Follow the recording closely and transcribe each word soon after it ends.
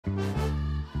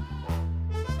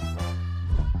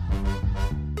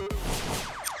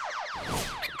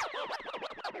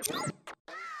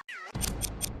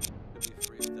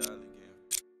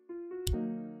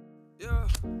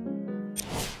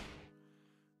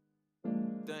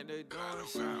think they doing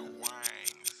something.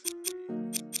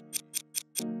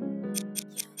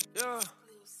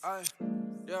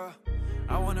 Yeah.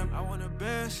 I want a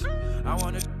Benz. I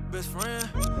want a best friend.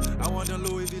 I want the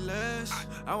Louis V lens.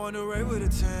 I want the Ray with a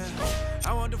 10.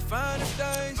 I want the finest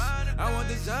things. I want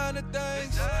designer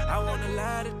things. I want a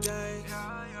lot of things.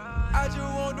 I just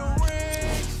want the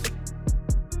rings.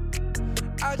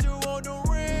 I just want the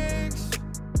rings.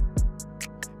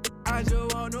 I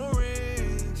just want the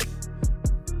rings.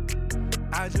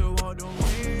 I just want the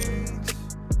rings.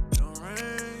 The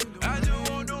rings. I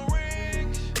just want the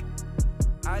rings.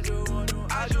 I just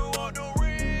want the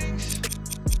rings.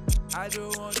 I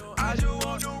just want the rings. I just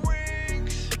want the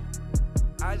rings.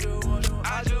 I just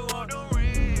want the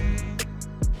rings.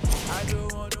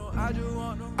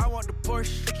 I want the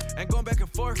Porsche and going back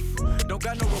and forth. Don't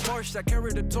got no remorse. I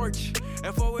carry the torch,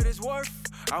 and for what it's worth,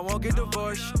 I won't get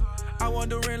divorced. I want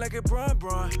the ring like a Bron.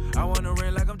 I want the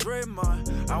ring like I'm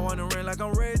Draymond. I want the ring like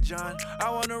I'm Ray John. I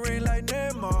want the ring like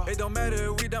Neymar. It don't matter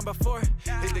if we done by 4.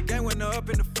 Hit the game winner up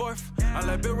in the 4th. I'm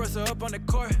like Bill Russell up on the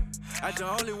court. I just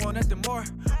only want nothing more.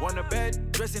 Want a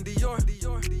bed dressed in Dior.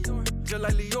 Just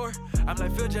like Lior. I'm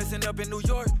like Phil Jackson up in New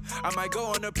York. I might go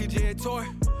on a PGA tour.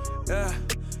 Yeah.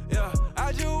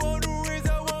 I just want the rings.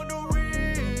 I want the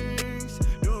rings.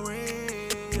 The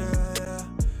rings.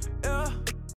 Yeah.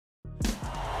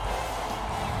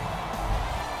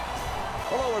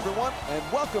 Hello, everyone, and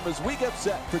welcome as we get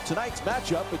set for tonight's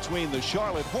matchup between the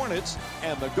Charlotte Hornets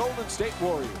and the Golden State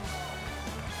Warriors.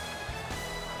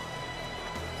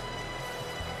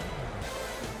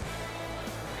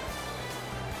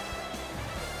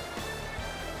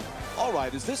 All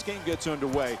right, as this game gets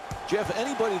underway, Jeff,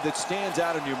 anybody that stands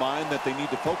out in your mind that they need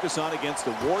to focus on against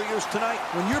the Warriors tonight?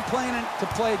 When you're playing to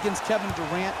play against Kevin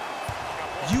Durant,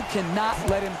 you cannot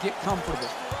let him get comfortable.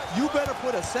 You better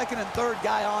put a second and third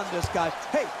guy on this guy.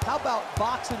 Hey, how about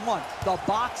box and one? The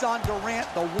box on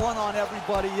Durant, the one on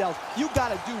everybody else. You got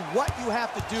to do what you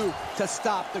have to do to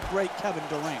stop the great Kevin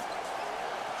Durant.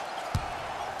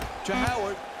 To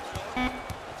Howard.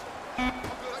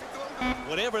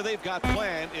 Whatever they've got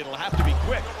planned, it'll have to be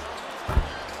quick.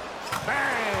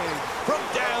 Bang! From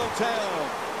downtown.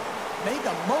 Made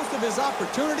the most of his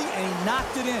opportunity, and he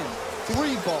knocked it in.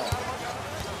 3 ball.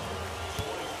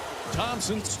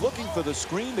 Thompson's looking for the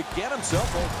screen to get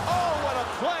himself a... Oh, what a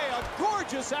play! A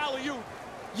gorgeous alley-oop.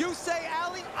 You say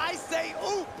alley, I say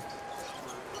oop.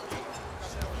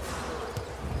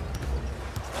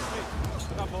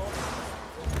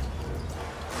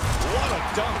 What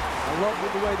a dunk. I love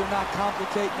the way they're not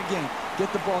complicating the game.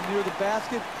 Get the ball near the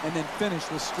basket and then finish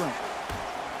with strength.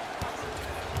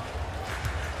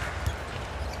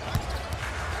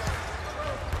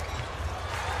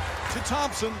 To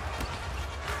Thompson.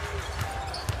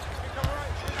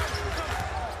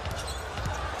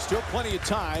 Still plenty of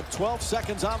time. 12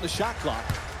 seconds on the shot clock.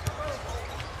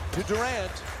 To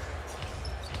Durant.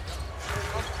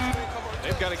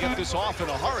 They've got to get this off in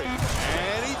a hurry.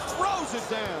 And he throws it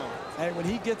down. Hey, when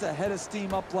he gets a head of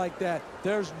steam up like that,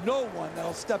 there's no one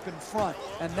that'll step in front,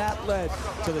 and that led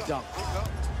to the dunk.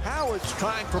 Howard's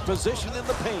trying for position in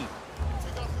the paint.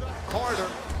 Carter.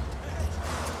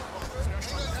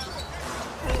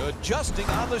 Adjusting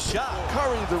on the shot.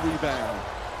 Curry the rebound.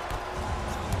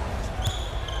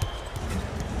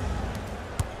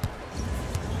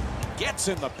 Gets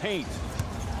in the paint.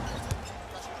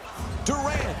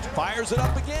 Durant fires it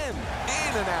up again.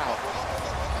 In and out.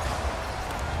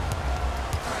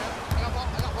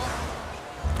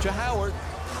 To Howard.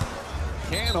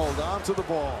 Can't hold on to the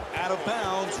ball. Out of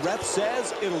bounds. Ref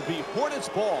says it'll be Hornets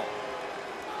ball.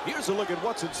 Here's a look at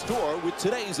what's in store with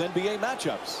today's NBA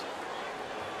matchups.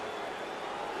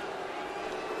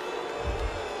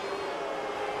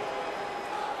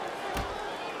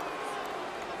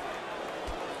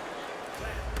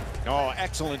 Oh,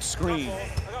 excellent screen.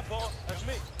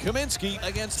 Kaminsky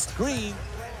against Green.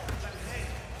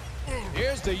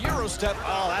 Here's the Euro step.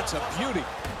 Oh, that's a beauty.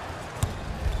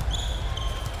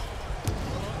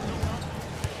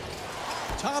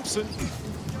 Thompson.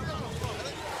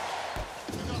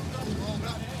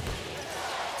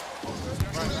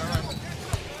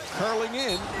 Curling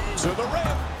in to the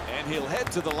rim. And he'll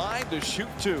head to the line to shoot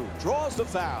 2. Draws the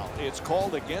foul. It's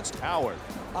called against Howard.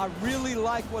 I really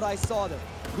like what I saw there.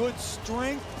 Good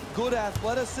strength, good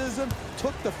athleticism,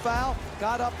 took the foul,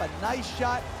 got up a nice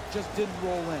shot, just didn't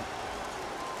roll in.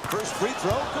 First free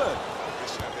throw, good.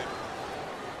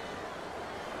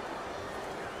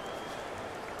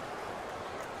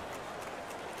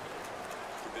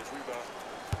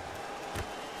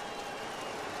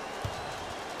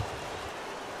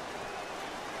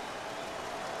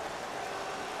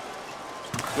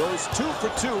 Goes 2 for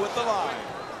 2 at the line.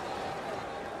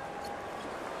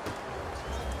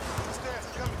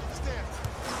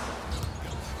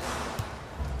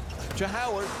 to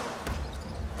Howard.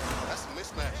 That's a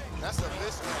mismatch. That's a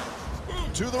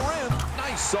mismatch. To the rim.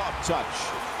 Nice soft touch.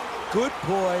 Good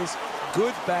poise,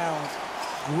 good balance,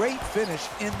 great finish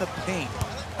in the paint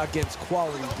against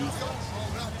quality defense.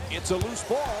 It's a loose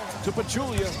ball to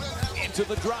Pachulia. Into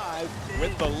the drive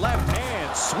with the left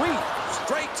hand. Sweet.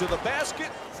 Straight to the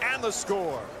basket and the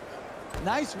score.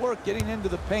 Nice work getting into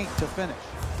the paint to finish.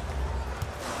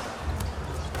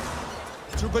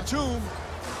 To Batum.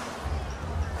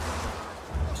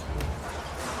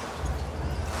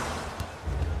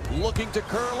 Looking to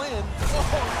curl in.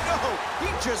 Oh, no!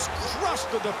 He just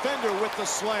crushed the defender with the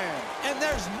slam. And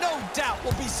there's no doubt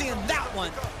we'll be seeing that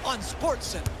one on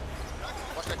SportsCenter.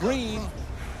 Green.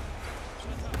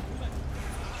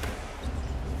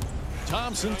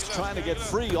 Thompson's trying to get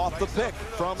free off the pick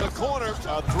from the corner.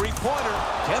 A three-pointer.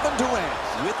 Kevin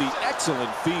Durant with the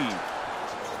excellent feed.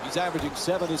 He's averaging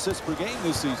 7 assists per game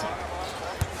this season.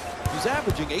 He's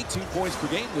averaging 18 points per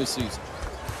game this season.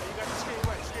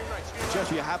 Jeff,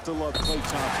 you have to love Klay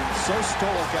Thompson. So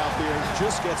stoic out there.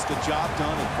 Just gets the job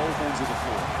done at both ends of the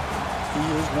floor. He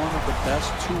is one of the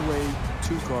best two-way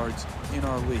two guards in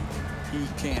our league. He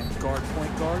can guard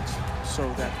point guards so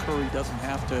that Curry doesn't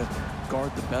have to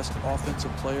guard the best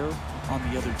offensive player on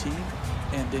the other team.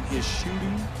 And then his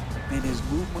shooting and his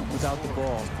movement without the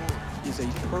ball is a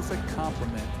perfect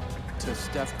complement to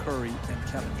Steph Curry and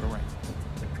Kevin Durant.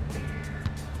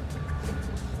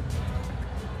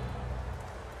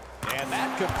 And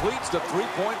that completes the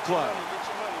three-point play.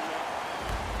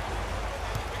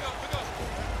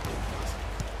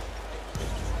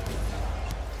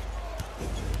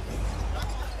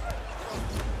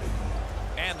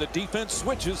 And the defense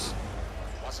switches.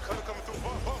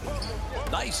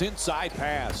 Nice inside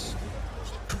pass.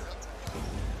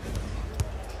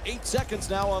 8 seconds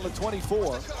now on the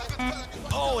 24.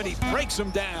 Oh, and he breaks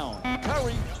him down.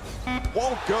 Curry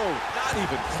won't go. Not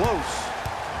even close.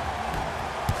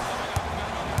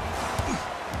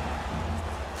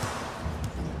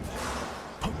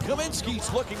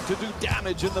 Kaminsky's looking to do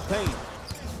damage in the paint.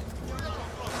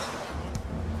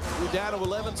 We're down to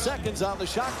 11 seconds on the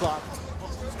shot clock.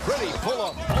 Pretty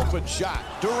pull-up, open shot.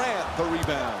 Durant the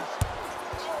rebound.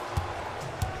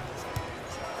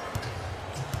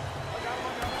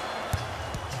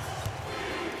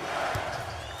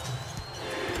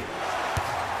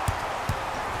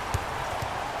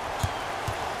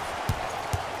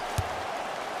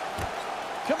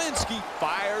 Kaminsky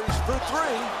fires for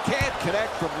three. Can't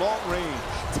connect from long range.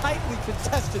 Tightly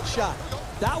contested shot.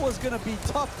 That was going to be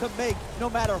tough to make no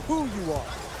matter who you are.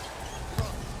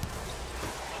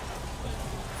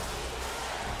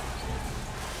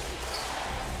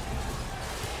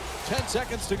 Ten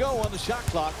seconds to go on the shot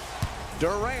clock.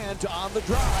 Durant on the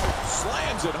drive.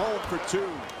 Slams it home for two.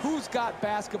 Who's got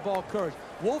basketball courage?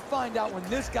 We'll find out when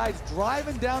this guy's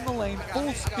driving down the lane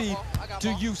full speed.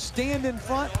 Do you stand in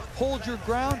front, hold your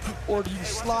ground, or do you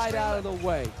slide out of the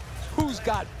way? Who's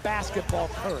got basketball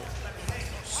courage?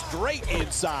 Straight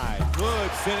inside.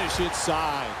 Good finish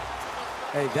inside.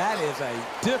 Hey, that is a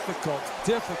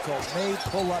difficult made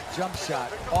pull-up jump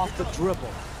shot off the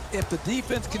dribble. If the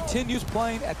defense continues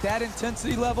playing at that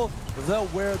intensity level, they'll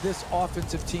wear this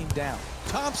offensive team down.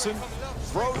 Thompson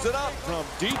throws it up from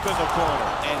deep in the corner.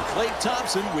 And Klay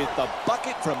Thompson with the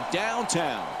bucket from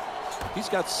downtown. He's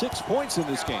got 6 points in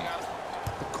this game.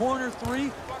 The corner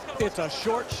three, it's a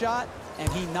short shot,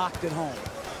 and he knocked it home.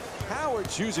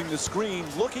 Howard's using the screen,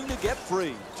 looking to get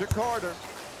free. To Carter.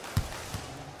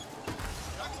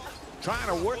 Trying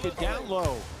to work it down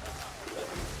low.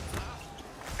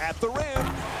 At the rim,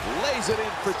 lays it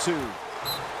in for two.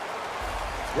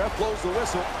 Ref blows the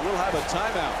whistle. We'll have a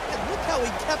timeout. And look how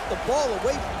he kept the ball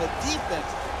away from the defense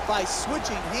by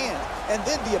switching hands, and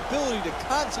then the ability to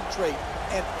concentrate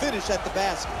and finish at the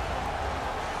basket.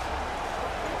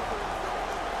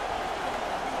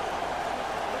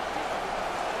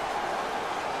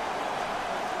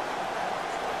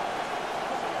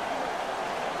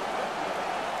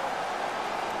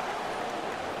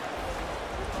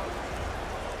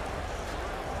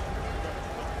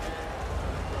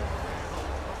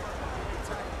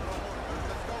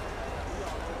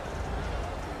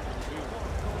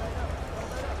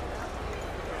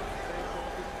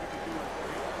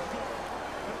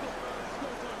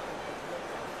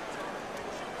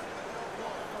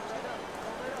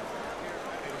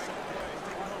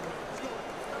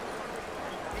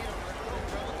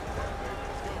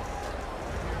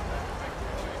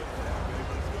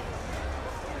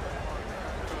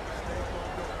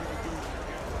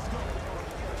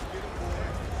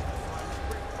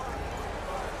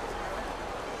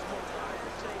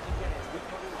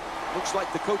 Looks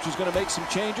like the coach is going to make some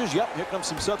changes. Yep, here comes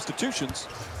some substitutions.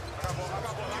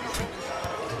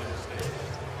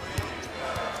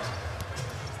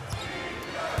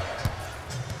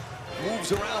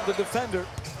 Moves around the defender.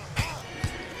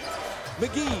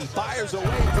 McGee fires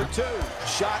away for two.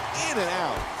 Shot in and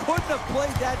out. Couldn't have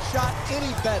played that shot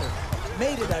any better.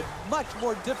 Made it a much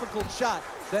more difficult shot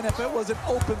than if it was an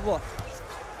open look.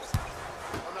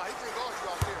 Oh, no, he can guard you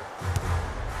out there.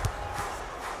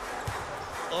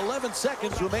 11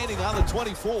 seconds remaining on the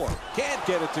 24. Can't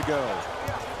get it to go.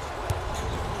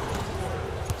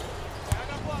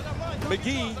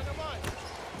 McGee.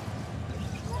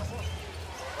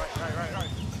 Right.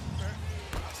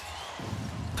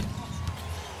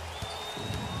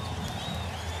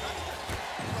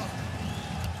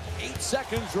 8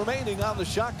 seconds remaining on the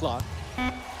shot clock.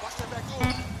 Watch that back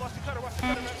door. Watch the cutter,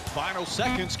 man. Final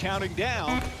seconds counting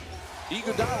down.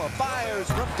 Iguodala fires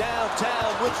from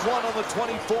downtown. Which one on the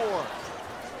 24?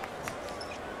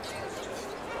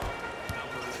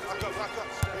 Lock up.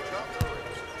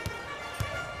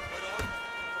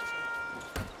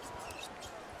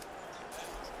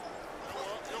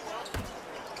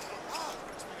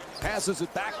 Passes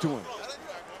it back to him.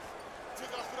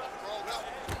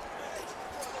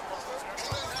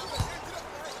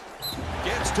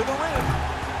 Gets to the rim.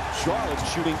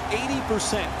 Charlotte's shooting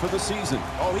 80% for the season.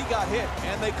 Oh, he got hit,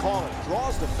 and they call it.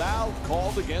 Draws the foul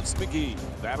called against McGee.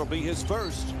 That'll be his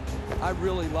first. I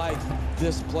really like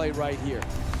this play right here.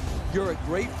 You're a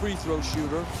great free throw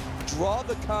shooter. Draw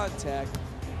the contact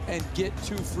and get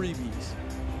 2 freebies.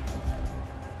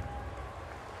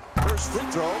 First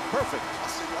free throw, perfect. I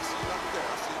see you right there.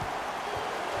 I see you.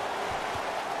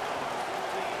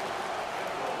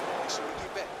 Make sure we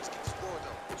get back. Let's keep the score,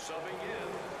 though. Subbing in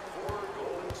for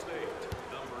Golden State,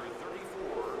 number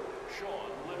 34, Sean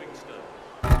Livingston.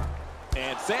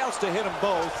 And fails to hit them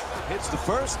both. Hits the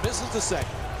first, misses the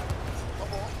second.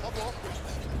 Up ball.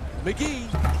 McGee.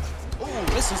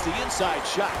 Ooh, misses the inside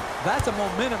shot. That's a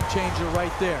momentum changer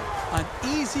right there. An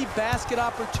easy basket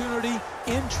opportunity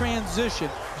in transition.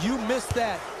 You miss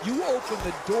that, you open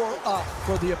the door up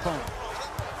for the opponent.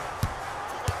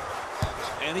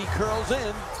 And he curls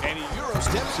in, and he Euro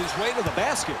steps his way to the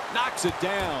basket. Knocks it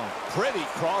down. Pretty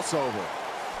crossover.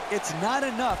 It's not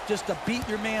enough just to beat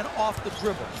your man off the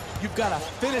dribble. You've got to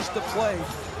finish the play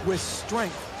with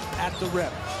strength at the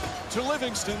rim. To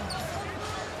Livingston.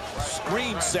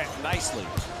 Screen set nicely.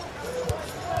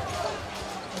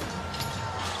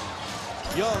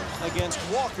 Young against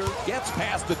Walker. Gets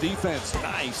past the defense.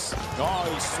 Nice. Oh,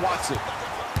 he swats it.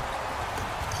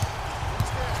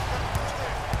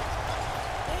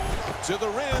 To the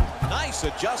rim. Nice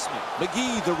adjustment.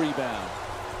 McGee the rebound.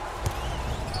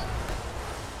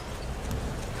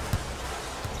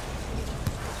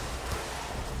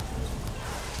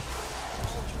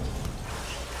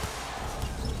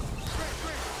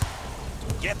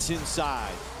 Gets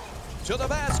inside. To the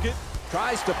basket.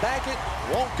 Tries to back it.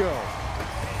 Won't go.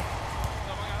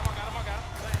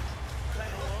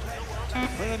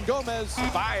 And Gomez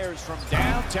fires from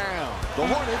downtown. The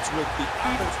Hornets with the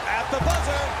offense at the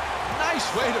buzzer.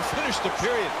 Nice way to finish the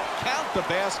period. Count the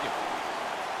basket.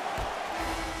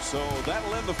 So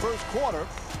that'll end the first quarter.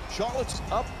 Charlotte's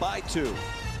up by 2.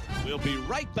 We'll be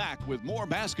right back with more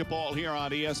basketball here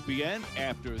on ESPN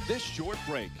after this short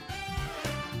break.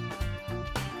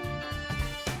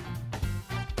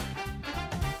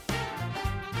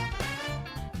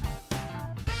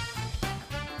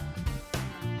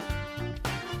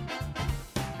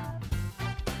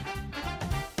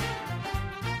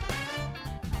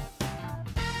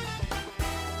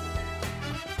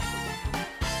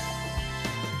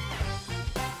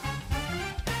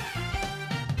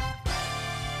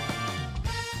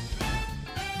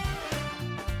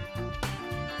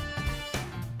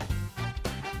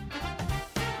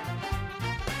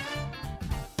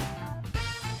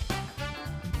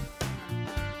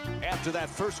 After that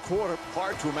first quarter,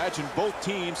 hard to imagine both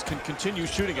teams can continue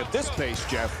shooting at this pace,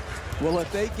 Jeff. Well,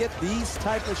 if they get these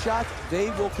type of shots, they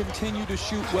will continue to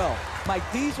shoot well. Mike,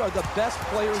 these are the best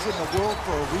players in the world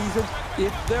for a reason.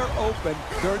 If they're open,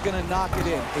 they're going to knock it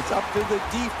in. It's up to the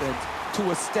defense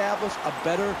to establish a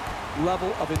better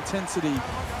level of intensity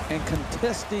and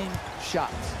contesting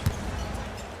shots.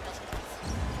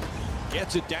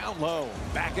 Gets it down low.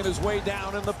 Backing his way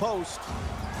down in the post.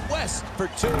 West for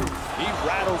 2. He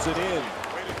rattles it in.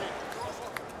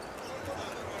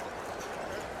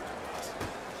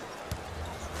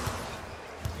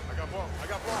 I got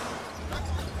ball.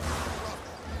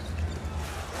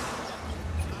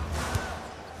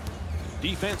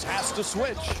 Defense has to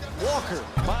switch. Walker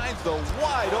finds the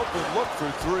wide open look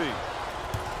for 3.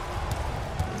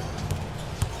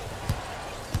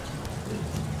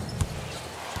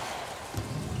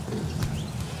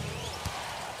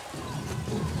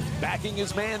 tracking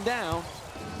his man down.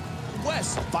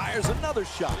 West fires another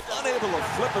shot, unable to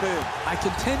flip it in. I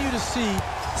continue to see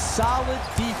solid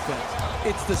defense.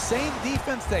 It's the same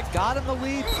defense that got him the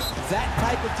lead. That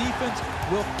type of defense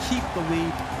will keep the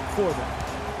lead for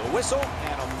them. The whistle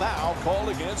and a foul called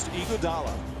against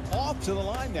Iguodala. Off to the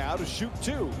line now to shoot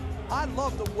two. I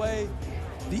love the way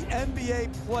the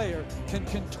NBA player can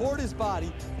contort his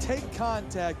body, take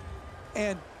contact,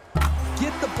 and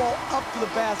get the ball up to the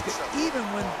basket, even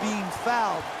when being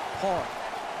fouled hard.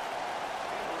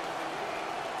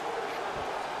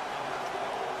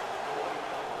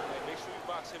 Make sure you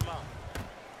box him out.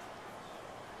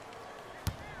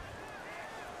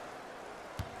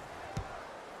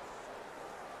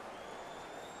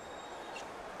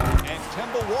 And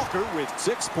Kemba Walker with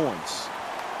 6 points.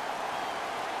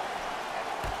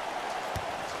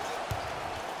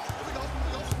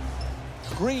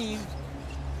 Green.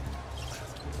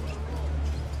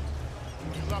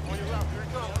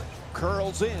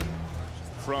 Curls in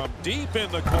from deep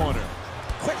in the corner.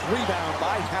 Quick rebound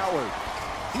by Howard.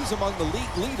 He's among the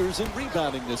league leaders in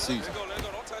rebounding this season.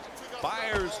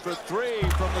 Fires for three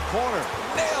from the corner.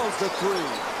 Nails the three.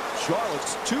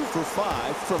 Charlotte's 2 for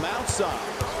 5 from outside.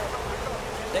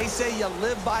 They say you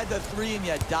live by the three and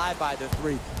you die by the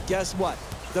three. Guess what?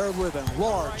 They're living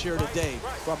large here today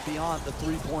from beyond the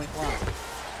three-point line.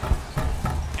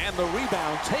 And the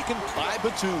rebound taken by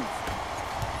Batum.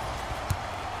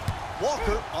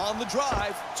 Walker on the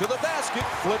drive to the basket,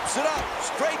 flips it up,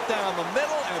 straight down the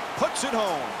middle, and puts it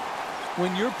home.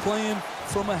 When you're playing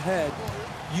from ahead,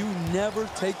 you never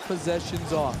take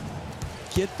possessions off.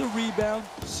 Get the rebound,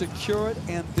 secure it,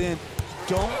 and then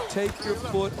don't take your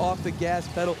foot off the gas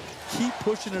pedal. Keep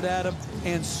pushing it at him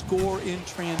and score in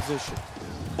transition.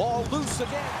 Ball loose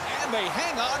again, and they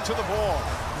hang on to the ball.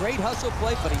 Great hustle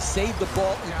play, but he saved the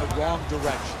ball in the wrong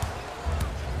direction.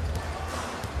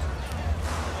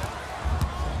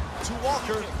 To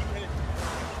Walker.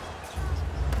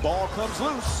 Ball comes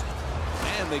loose,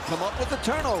 and they come up with the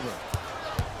turnover.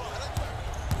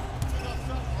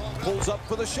 Pulls up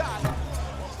for the shot.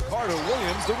 Carter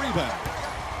Williams the rebound.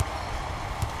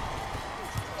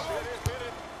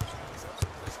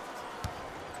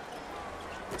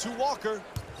 To Walker.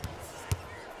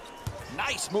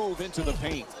 Nice move into the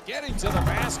paint. Getting to the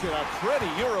basket, a pretty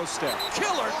Euro step.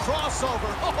 Killer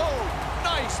crossover. Oh,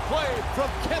 nice play from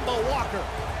Kemba Walker.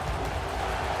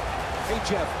 Hey,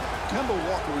 Jeff, Kemba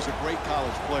Walker was a great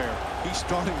college player. He's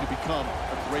starting to become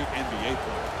a great NBA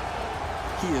player.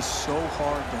 He is so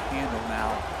hard to handle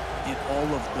now in all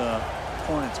of the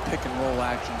Hornets pick and roll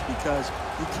actions because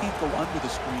he can't go under the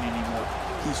screen anymore.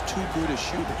 He's too good a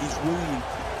shooter. He's really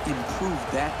improved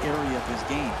that area of his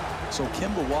game. So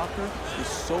Kemba Walker is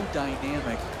so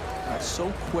dynamic, so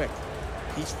quick.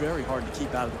 He's very hard to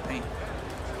keep out of the paint.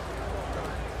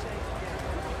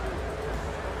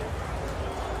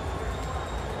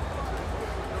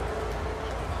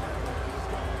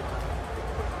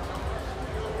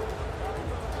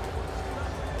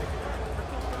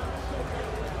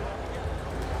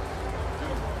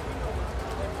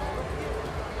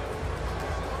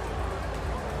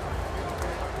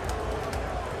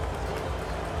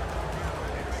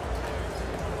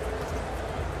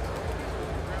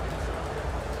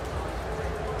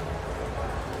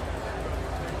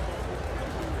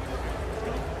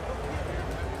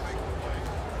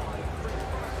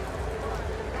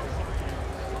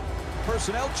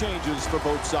 Personnel changes for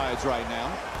both sides right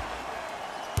now.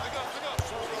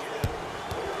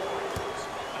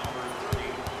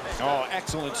 Oh,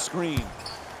 excellent screen.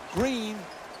 Green.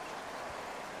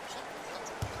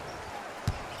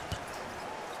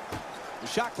 The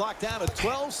shot clock down to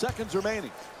 12 seconds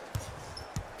remaining.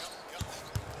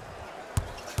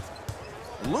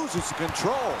 Loses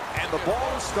control, and the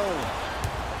ball is stolen.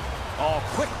 Oh,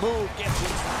 quick move, gets it,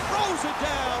 throws it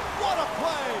down. What a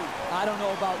play! I don't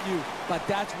know about you, but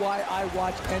that's why I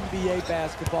watch NBA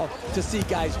basketball, to see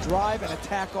guys drive and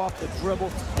attack off the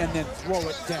dribble and then throw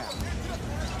it down.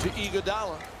 To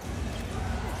Iguodala.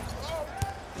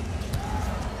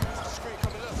 Screen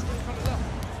coming up, screen coming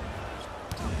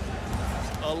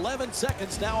up. 11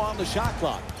 seconds now on the shot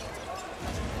clock.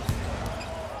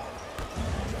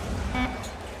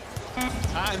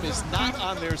 Time is not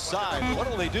on their side.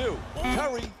 What'll they do?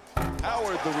 Curry,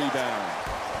 Howard the rebound.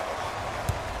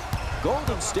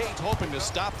 Golden State hoping to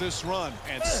stop this run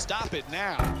and stop it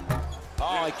now.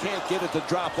 Oh, I can't get it to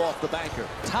drop off the banker.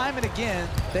 Time and again,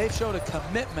 they've showed a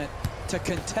commitment to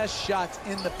contest shots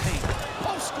in the paint.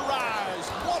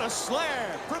 Posterized. What a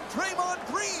slam from Draymond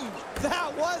Green.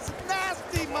 That was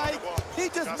nasty, Mike. He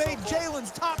just made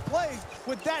Jalen's top plays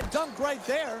with that dunk right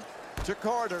there. To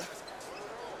Carter.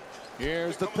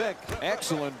 Here's the pick.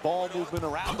 Excellent ball movement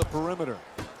around the perimeter.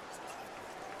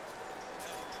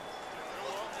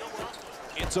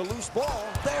 It's a loose ball.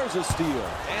 There's a steal.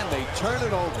 And they turn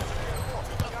it over.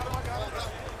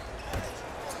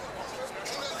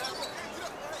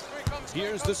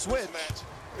 Here's the switch.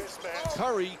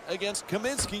 Curry against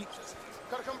Kaminsky.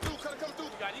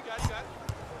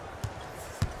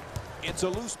 It's a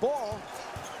loose ball.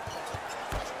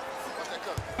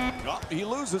 Oh, he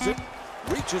loses it.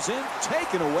 Reaches in.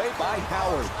 Taken away by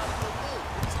Howard.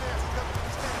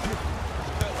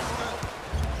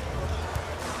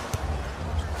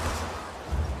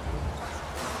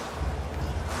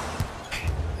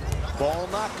 Ball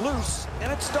knocked loose,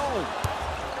 and it's stolen.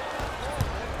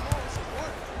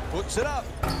 Puts it up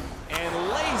and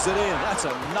lays it in. That's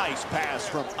a nice pass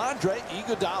from Andre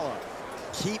Iguodala.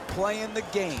 Keep playing the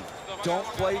game. Don't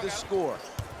play to score.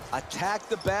 Attack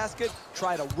the basket.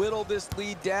 Try to whittle this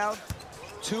lead down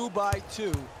 2 by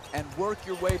 2 and work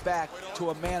your way back to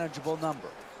a manageable number.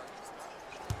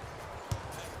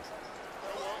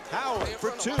 Howard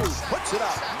for 2. Puts it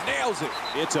up. Nails it.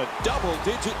 It's a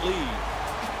double-digit lead.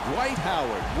 Dwight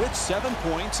Howard with 7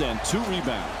 points and 2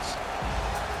 rebounds.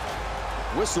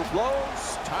 Whistle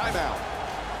blows. Timeout.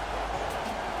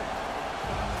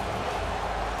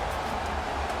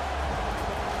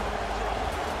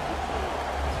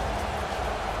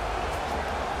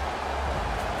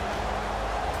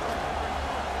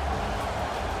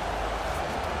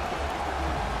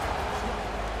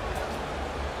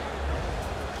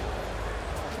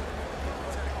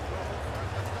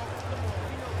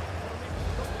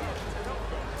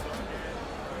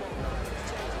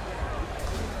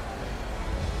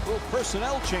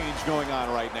 Personnel change going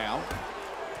on right now.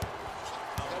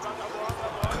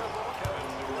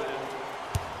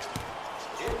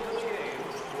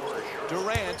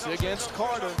 Durant against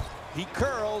Carter. He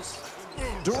curls.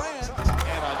 Durant, and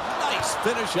a nice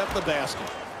finish at the basket.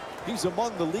 He's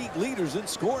among the league leaders in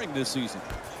scoring this season.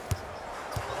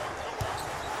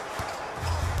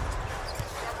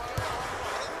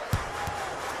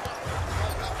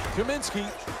 Kaminsky.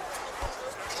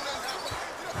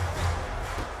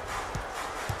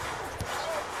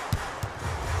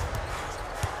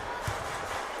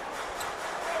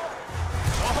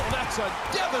 That's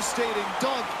a devastating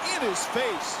dunk in his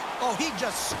face. Oh, he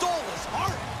just stole his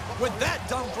heart with that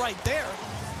dunk right there.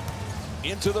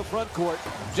 Into the front court,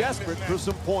 desperate for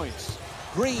some points.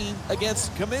 Green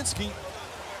against Kaminsky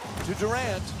to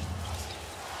Durant.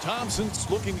 Thompson's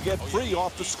looking to get free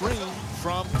off the screen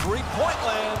from three-point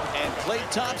land, and Klay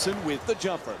Thompson with the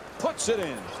jumper. Puts it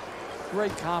in.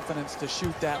 Great confidence to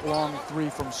shoot that long 3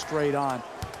 from straight on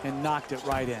and knocked it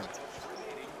right in.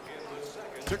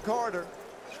 To Carter.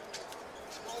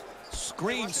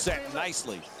 Screen set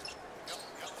nicely.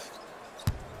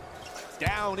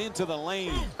 Down into the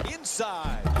lane.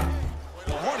 Inside.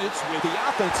 The Hornets with the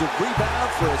offensive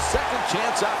rebound for a second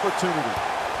chance opportunity.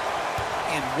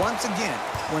 And once again,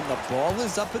 when the ball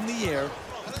is up in the air,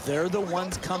 they're the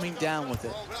ones coming down with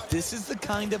it. This is the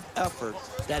kind of effort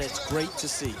that it's great to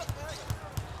see.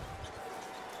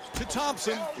 To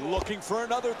Thompson, looking for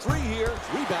another 3 here.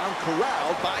 Rebound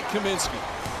corralled by Kaminsky.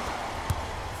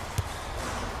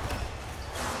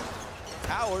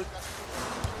 Howard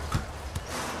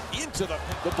into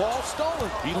the ball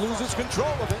stolen. He loses control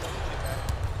of it.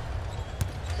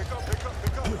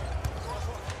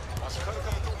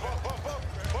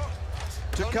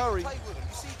 To Curry.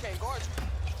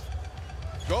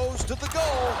 Goes to the goal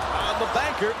on the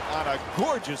banker on a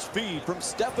gorgeous feed from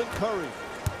Stephen Curry.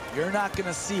 You're not going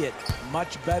to see it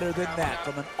much better than that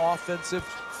from an offensive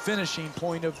finishing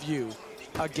point of view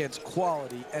against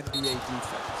quality NBA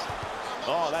defense.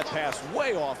 Oh, that pass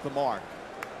way off the mark.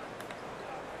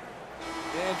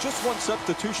 And just one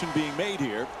substitution being made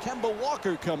here. Kemba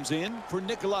Walker comes in for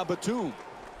Nicolas Batum.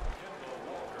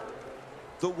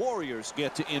 The Warriors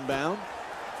get to inbound.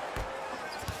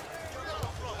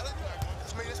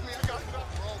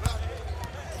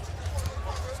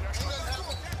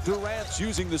 Durant's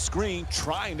using the screen,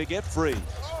 trying to get free.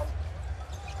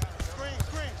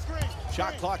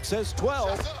 Shot clock says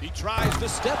 12. He tries to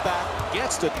step back,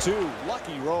 gets to 2.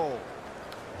 Lucky roll.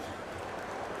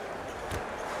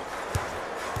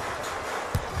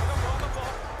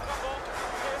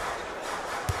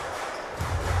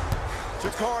 To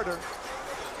Carter.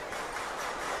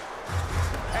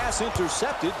 Pass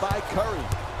intercepted by Curry.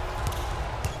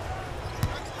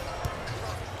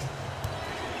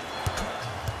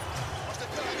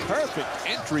 Perfect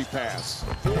entry pass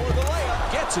for the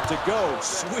layup. Gets it to go.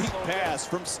 Sweet pass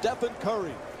from Stephen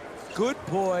Curry. Good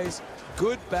poise,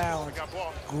 Good balance,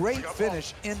 great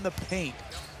finish in the paint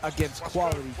against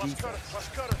quality defense.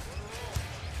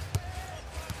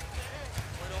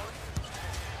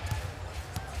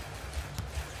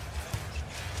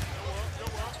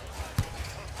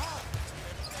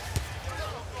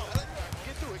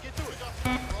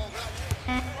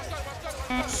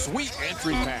 Sweet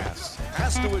entry pass.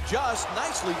 Has to adjust.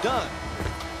 Nicely done.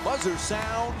 Buzzer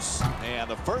sounds, and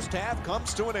the first half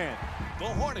comes to an end. The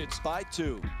Hornets by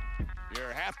 2. Your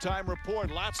halftime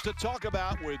report, lots to talk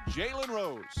about with Jalen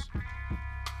Rose.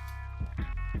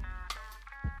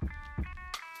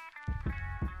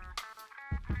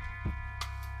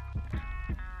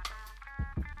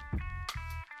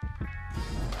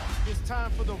 It's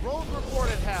time for the Rose Report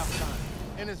at halftime,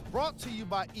 and it's brought to you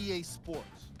by EA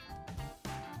Sports.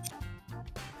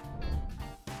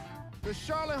 The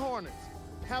Charlotte Hornets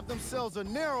have themselves a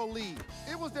narrow lead.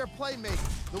 It was their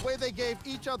playmaking, the way they gave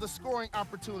each other scoring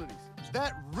opportunities.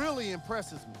 That really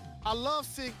impresses me. I love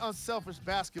seeing unselfish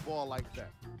basketball like that.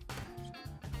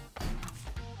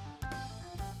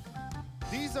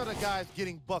 These are the guys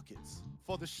getting buckets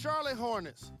for the Charlotte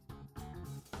Hornets.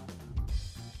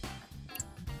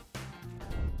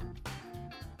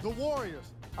 The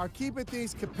Warriors are keeping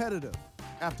things competitive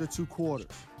after 2 quarters.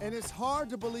 And it's hard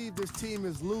to believe this team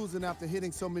is losing after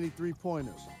hitting so many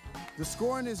three-pointers. The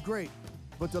scoring is great,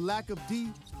 but the lack of D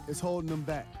is holding them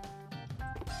back.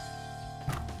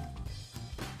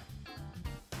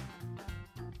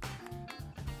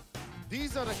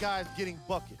 These are the guys getting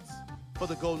buckets for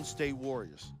the Golden State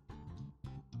Warriors.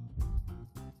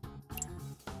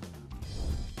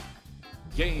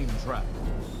 Game trap.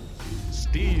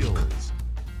 Steals.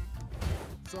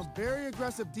 Some very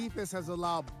aggressive defense has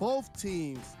allowed both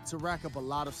teams to rack up a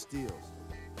lot of steals.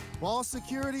 Ball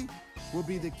security will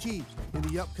be the key in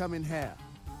the upcoming half,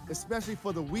 especially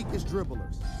for the weakest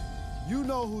dribblers. You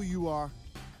know who you are.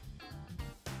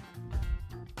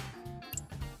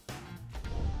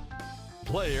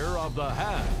 Player of the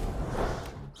half.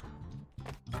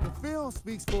 The film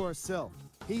speaks for itself.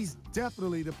 He's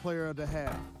definitely the player of the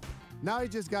half. Now he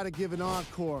just got to give an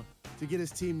encore to get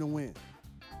his team to win.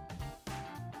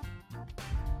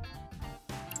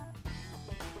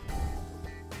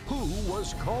 Who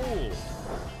was cold?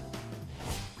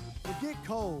 Forget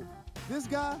cold. This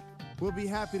guy will be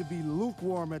happy to be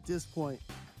lukewarm at this point.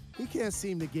 He can't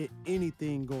seem to get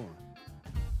anything going.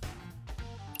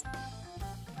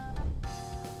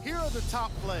 Here are the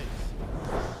top plays.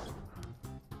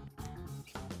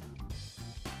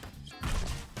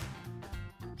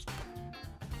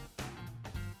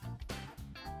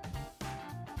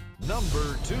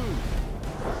 Number 2.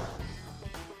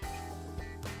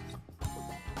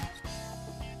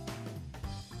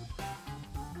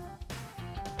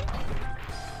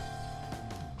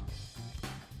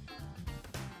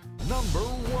 Number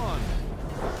 1.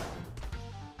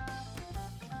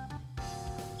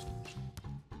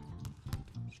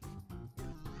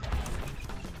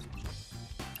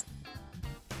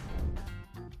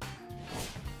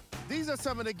 These are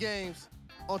some of the games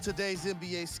on today's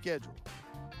NBA schedule.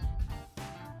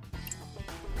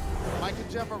 Mike and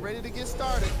Jeff are ready to get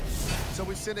started, so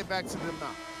we send it back to them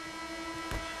now.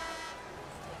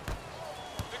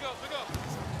 Pick up.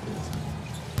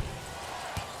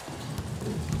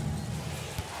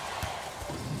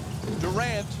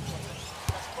 Durant.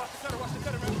 Watch the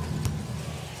cutter, man.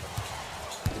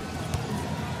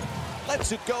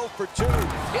 Lets it go for 2.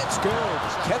 It's good.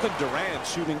 Kevin Durant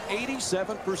shooting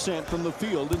 87% from the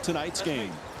field in tonight's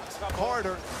game.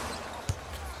 Carter.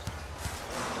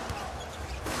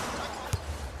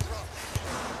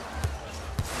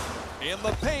 In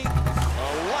the paint.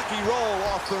 A lucky roll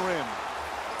off the rim.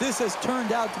 This has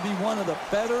turned out to be one of the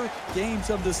better games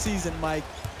of the season, Mike.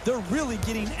 They're really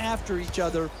getting after each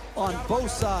other on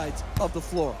both sides of the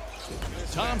floor.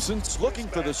 Thompson's looking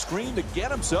for the screen to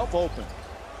get himself open.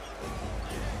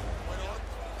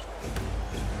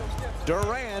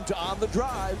 Durant on the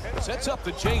drive. Sets up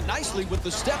the J nicely with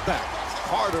the step back.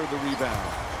 Carter the rebound.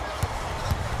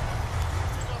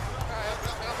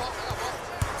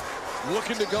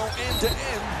 Looking to go end to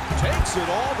end. Takes it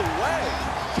all the way.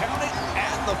 Count it,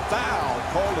 and the foul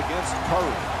called against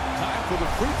Curry. Time for the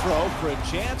free throw for a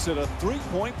chance at a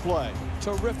three-point play.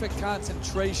 Terrific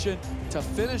concentration to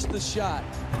finish the shot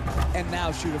and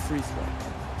now shoot a free throw.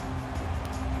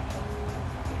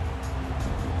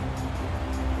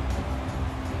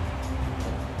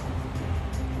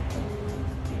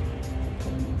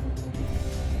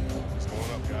 It's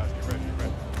going up, guys. Get ready.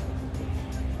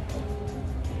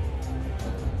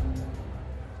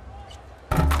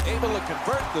 Able to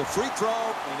convert the free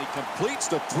throw, and he completes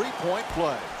the three-point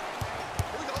play.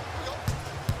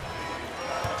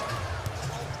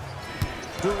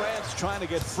 Durant's trying to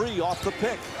get free off the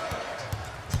pick.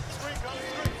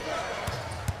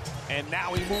 And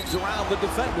now he moves around the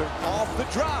defender. Off the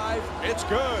drive. It's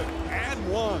good.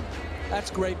 And one. That's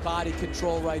great body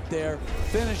control right there.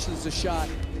 Finishes the shot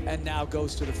and now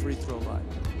goes to the free throw line.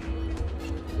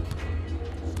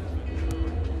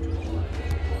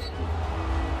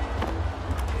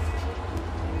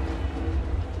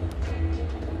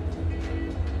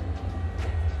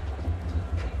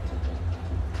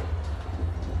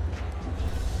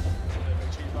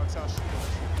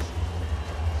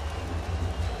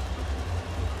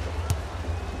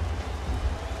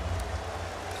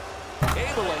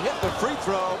 Able to hit the free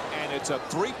throw, and it's a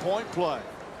three-point play.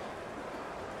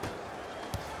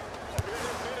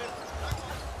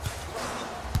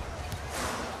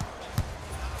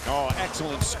 Oh,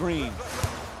 excellent screen.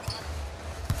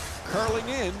 Curling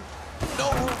in.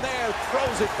 No room there.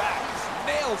 Throws it back.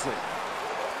 Nails it.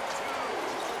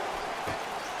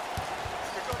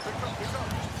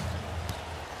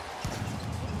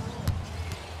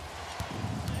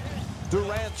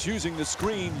 Durant's using the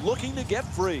screen, looking to get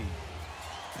free.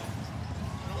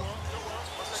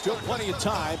 Still plenty of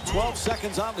time. 12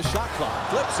 seconds on the shot clock.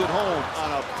 Flips it home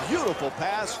on a beautiful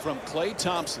pass from Klay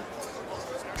Thompson.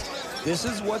 This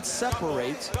is what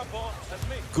separates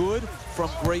good from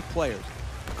great players.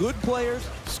 Good players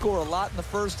score a lot in the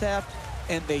first half,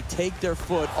 and they take their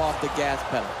foot off the gas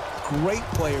pedal. Great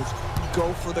players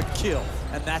go for the kill,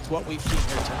 and that's what we've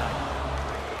seen here tonight.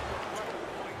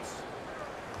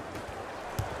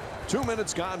 2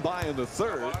 minutes gone by in the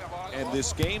third, and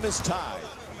this game is tied.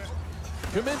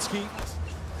 Kaminsky.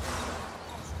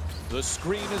 The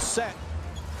screen is set.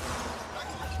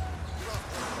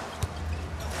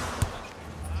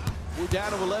 We're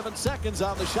down to 11 seconds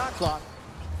on the shot clock.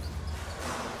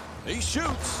 He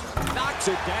shoots, knocks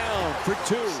it down for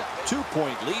two.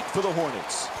 2-point lead for the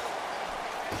Hornets.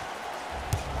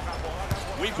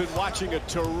 We've been watching a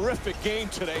terrific game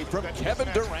today from Kevin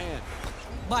Durant.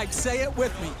 Mike, say it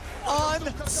with me.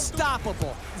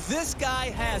 Unstoppable. This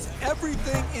guy has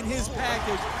everything in his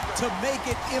package to make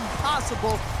it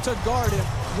impossible to guard him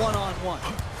one-on-one.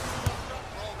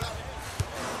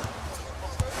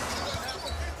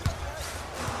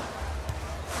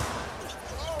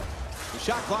 The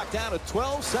shot clock down to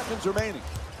 12 seconds remaining.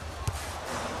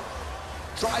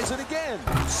 Tries it again.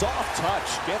 Soft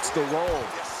touch, gets the roll.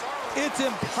 It's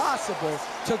impossible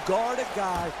to guard a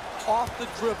guy off the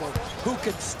dribble who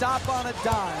can stop on a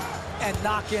dime and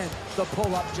knock in the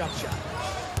pull-up jump shot.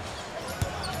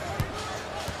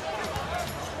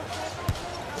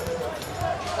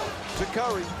 To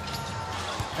Curry.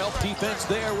 Help defense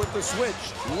there with the switch.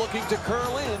 Looking to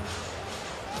curl in.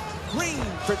 Green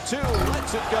for two.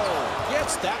 Lets it go.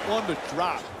 Gets that one to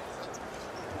drop.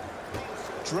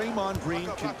 Draymond Green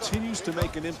continues to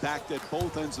make an impact at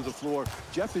both ends of the floor.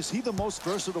 Jeff, is he the most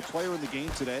versatile player in the game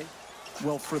today?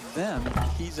 Well, for them,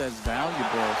 he's as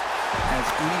valuable as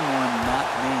anyone not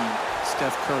named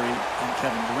Steph Curry and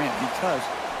Kevin Durant, because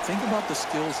think about the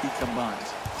skills he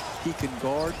combines. He can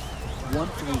guard 1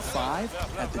 through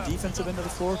 5 at the defensive end of the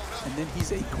floor, and then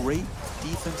he's a great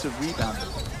defensive rebounder.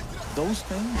 Those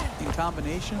things in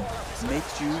combination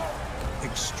makes you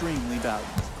extremely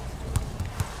valuable.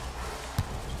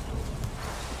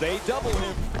 They double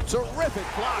him. Terrific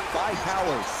block by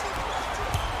Howard.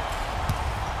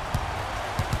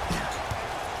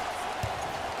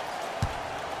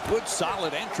 Good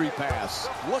solid entry pass.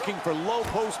 Looking for low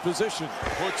post position.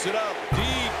 Puts it up.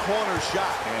 Deep corner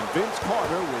shot. And Vince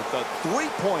Carter with a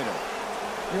three-pointer.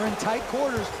 You're in tight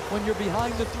quarters when you're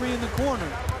behind the three in the corner.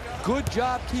 Good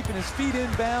job keeping his feet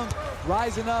inbound,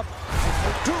 rising up.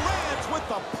 Durant with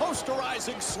the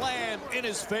posterizing slam in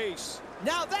his face.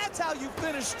 Now that's how you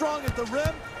finish strong at the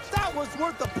rim. That was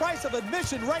worth the price of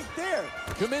admission right there.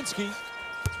 Kaminsky.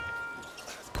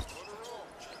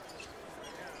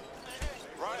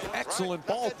 Excellent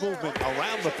ball movement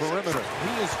around the perimeter.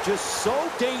 He is just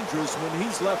so dangerous when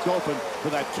he's left open for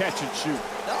that catch and shoot.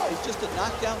 No, he's just a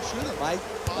knockdown shooter, Mike.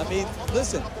 I mean,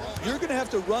 listen, you're going to have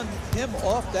to run him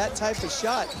off that type of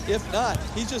shot. If not,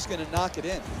 he's just going to knock it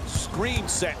in. Screen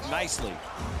set nicely.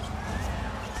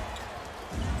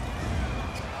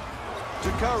 To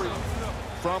Curry.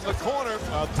 From the corner,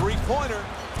 a three-pointer.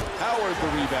 Howard the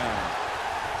rebound.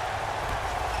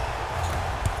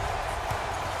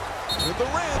 To the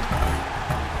rim.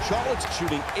 Charlotte's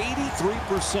shooting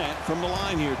 83% from the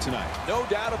line here tonight. No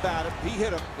doubt about it. He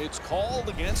hit him. It's called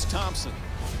against Thompson.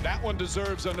 That one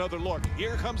deserves another look.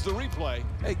 Here comes the replay.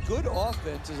 Hey, good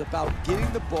offense is about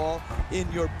getting the ball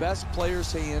in your best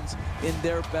players' hands in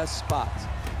their best spots.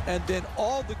 And then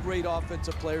all the great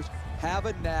offensive players have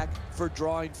a knack for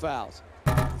drawing fouls.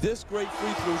 This great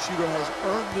free throw shooter has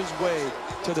earned his way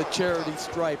to the charity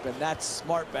stripe, and that's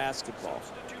smart basketball.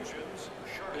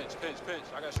 Pinch.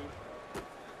 I got to shoot.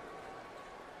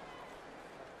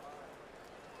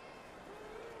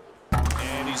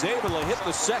 And he's able to hit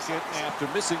the second after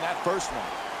missing that first one.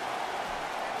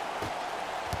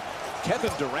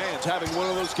 Kevin Durant having one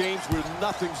of those games where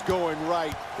nothing's going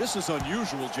right. This is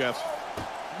unusual, Jeff.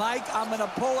 Mike, I'm going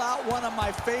to pull out one of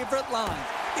my favorite lines.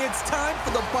 It's time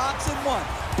for the box and one.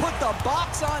 Put the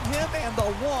box on him and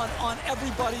the one on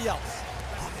everybody else.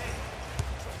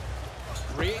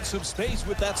 Create some space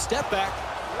with that step back.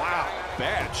 Wow,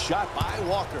 bad shot by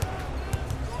Walker.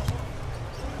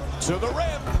 To the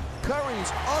rim.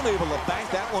 Curry's unable to bank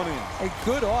that one in. A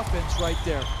good offense right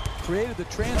there. Created the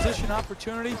transition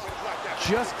opportunity,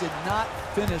 just did not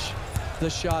finish the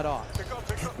shot off.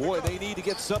 Boy, they need to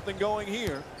get something going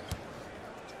here.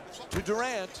 To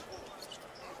Durant.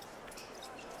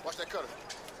 Watch that cutter.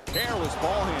 Careless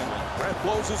ball handling. Brett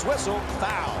blows his whistle.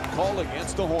 Foul called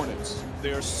against the Hornets.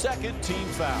 Their second team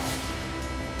foul.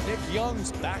 Nick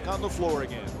Young's back on the floor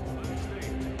again.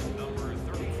 Number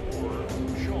 34,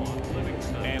 Sean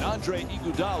Livingston. And Andre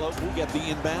Iguodala will get the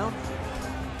inbound.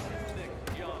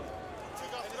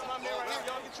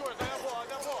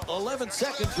 11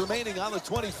 seconds remaining on the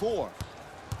 24.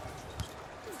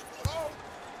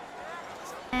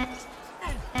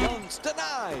 Young's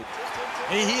denied.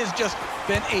 He has just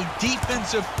been a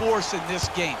defensive force in this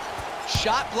game.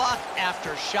 Shot block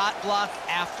after shot block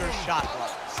after shot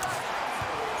block.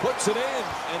 Puts it in,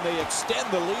 and they extend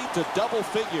the lead to double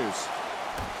figures.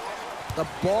 The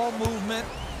ball movement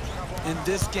in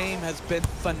this game has been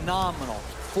phenomenal,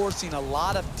 forcing a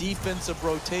lot of defensive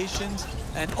rotations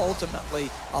and ultimately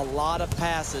a lot of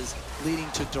passes leading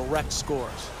to direct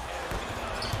scores.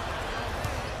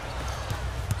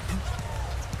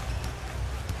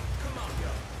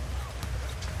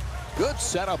 Good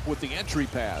setup with the entry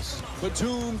pass.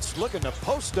 Batum's looking to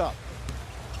post up.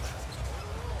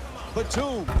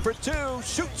 Batum for two,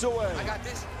 shoots away. I got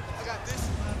this.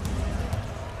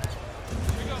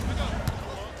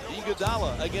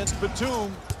 Iguodala against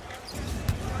Batum.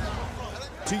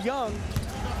 To Young.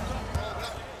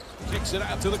 Kicks it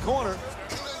out to the corner.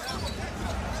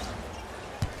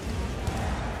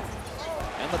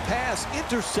 And the pass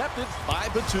intercepted by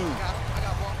Batum.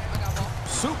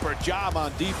 Super job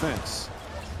on defense.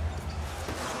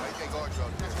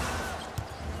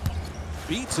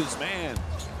 Beats his man.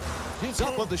 He's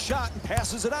up with the shot and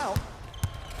passes it out.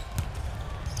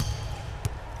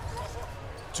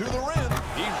 To the rim.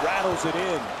 He rattles it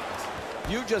in.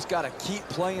 You just got to keep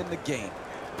playing the game.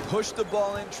 Push the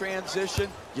ball in transition.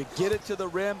 You get it to the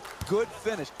rim. Good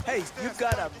finish. Hey, you've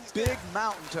got a big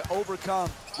mountain to overcome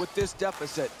with this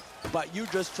deficit, but you're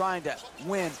just trying to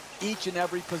win each and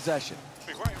every possession.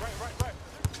 Right.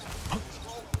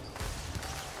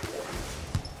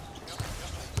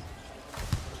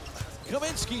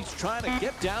 Kaminsky's trying to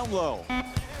get down low.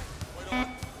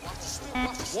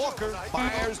 Walker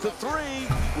fires the three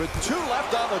with 2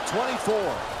 left on the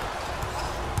 24.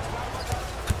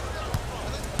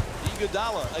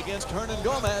 Iguodala against Hernan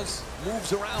Gomez.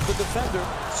 Moves around the defender.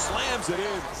 Slams it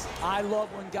in. I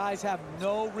love when guys have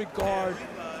no regard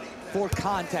for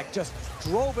contact. Just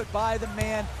drove it by the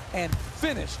man and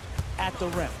finished at the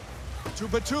rim. To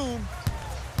Batum.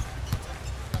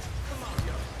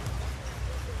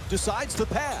 Decides to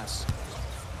pass.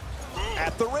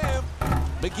 At the rim.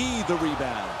 McGee the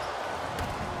rebound.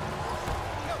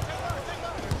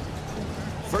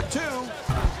 For two.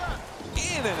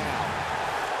 In and out.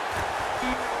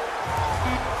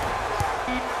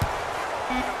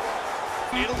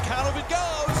 It'll count if it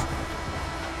goes.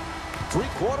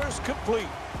 3/4 complete.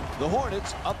 The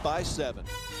Hornets up by 7.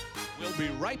 We'll be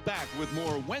right back with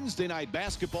more Wednesday night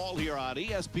basketball here on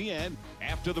ESPN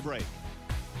after the break.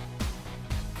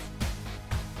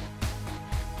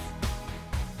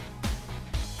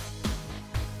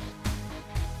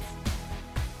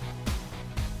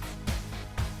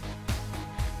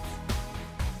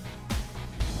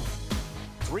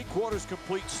 Three-quarters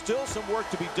complete. Still some work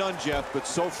to be done, Jeff, but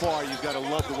so far you've got to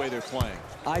love the way they're playing.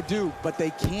 I do, but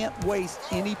they can't waste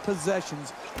any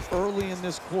possessions early in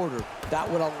this quarter that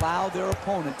would allow their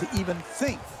opponent to even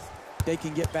think they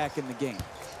can get back in the game.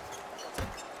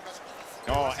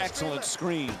 Oh, excellent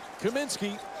screen.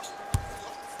 Kaminsky.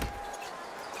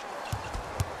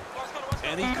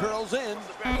 And he curls in,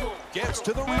 gets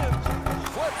to the rim,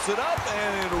 flips it up,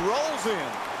 and it rolls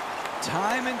in.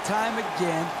 Time and time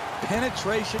again,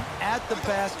 penetration at the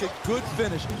basket, good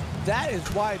finish. That is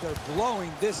why they're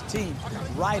blowing this team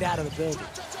right out of the building.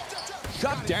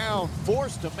 Shut down,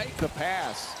 forced to make the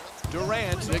pass.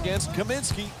 Durant against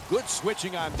Kaminsky. Good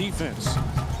switching on defense.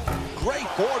 Great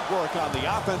board work on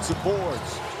the offensive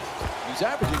boards. He's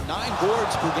averaging 9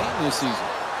 boards per game this season.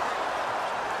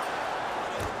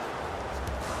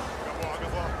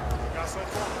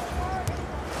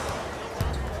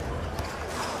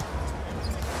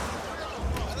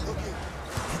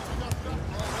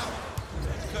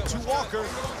 To Walker.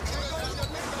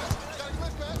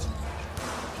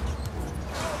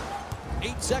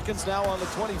 8 seconds now on the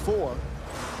 24.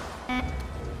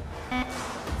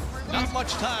 Not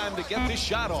much time to get this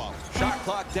shot off. Shot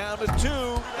clock down to 2.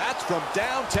 That's from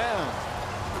downtown.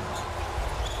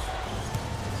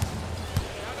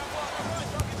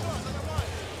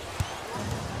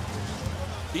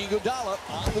 Iguodala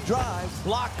on the drive.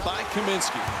 Blocked by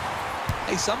Kaminsky.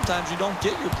 Hey, sometimes you don't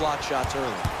get your block shots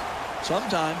early.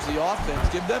 Sometimes the offense,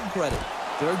 give them credit.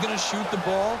 They're going to shoot the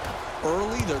ball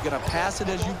early. They're going to pass it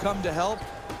as you come to help.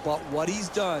 But what he's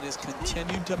done is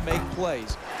continued to make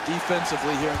plays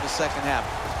defensively here in the second half,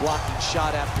 blocking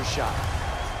shot after shot.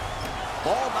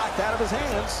 Ball knocked out of his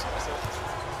hands.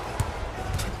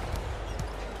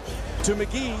 To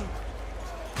McGee.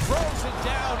 Throws it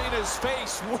down in his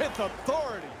face with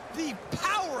authority. The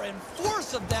power and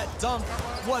force of that dunk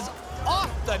was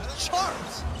off the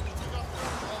charts.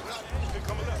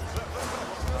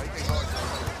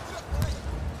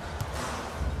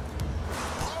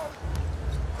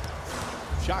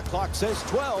 Shot clock says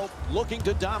 12, looking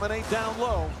to dominate down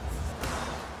low.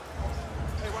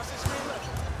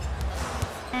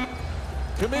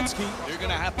 Kaminsky, they're going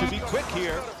to have to be quick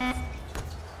here.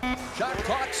 Shot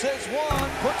clock says 1,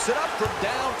 puts it up from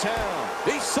downtown.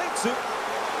 He sinks it.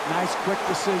 Nice quick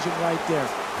decision right there.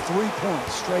 3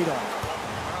 points straight on.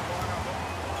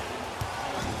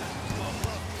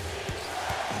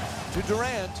 To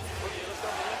Durant.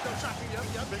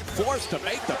 Forced to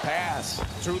make the pass.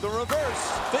 Through the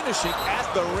reverse. Finishing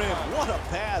at the rim. What a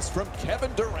pass from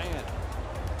Kevin Durant.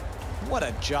 What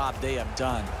a job they have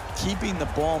done, keeping the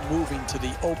ball moving to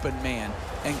the open man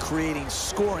and creating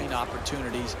scoring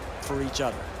opportunities for each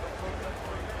other.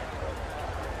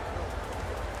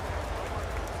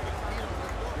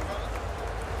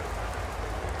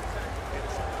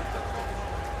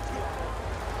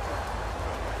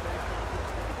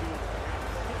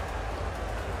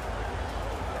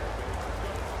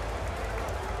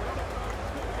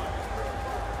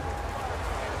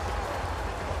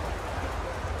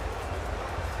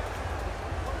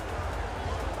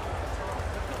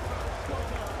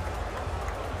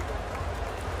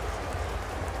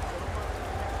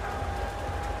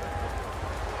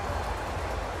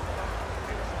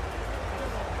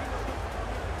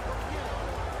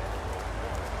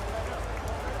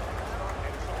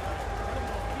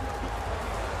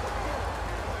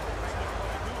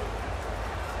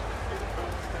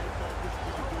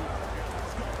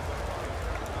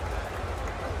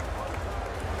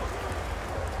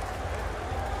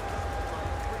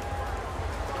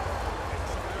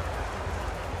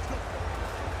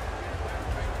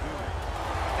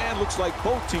 Looks like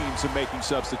both teams are making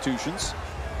substitutions.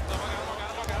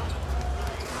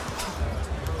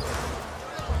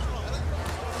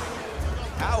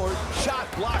 Howard, shot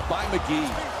blocked by McGee.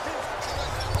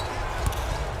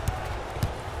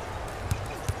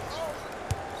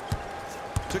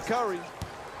 To Curry.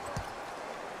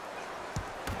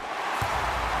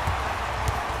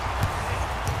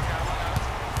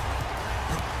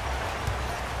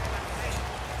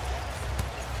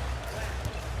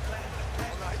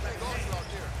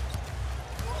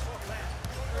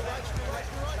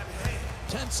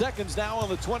 Seconds now on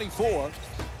the 24.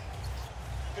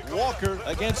 Walker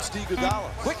against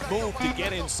Iguodala. Quick move to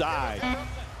get inside.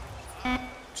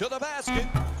 To the basket.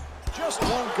 Just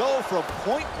won't go from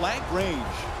point-blank range.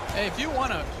 Hey, if you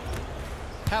want to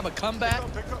have a comeback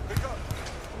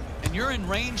and you're in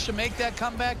range to make that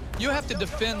comeback, you have to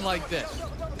defend like this.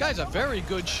 Guy's a very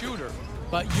good shooter,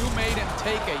 but you made him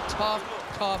take a tough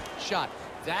shot.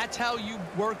 That's how you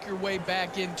work your way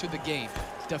back into the game.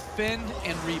 Defend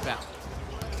and rebound.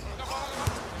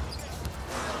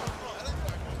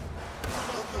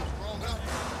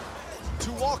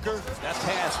 To Walker. That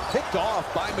pass picked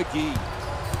off by McGee.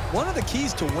 One of the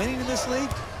keys to winning in this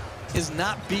league is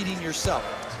not beating yourself.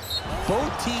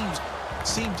 Both teams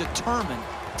seem determined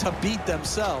to beat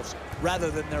themselves rather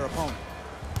than their opponent.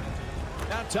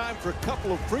 Now time for a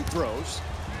couple of free throws.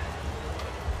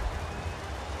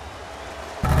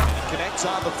 And connects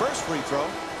on the first free throw.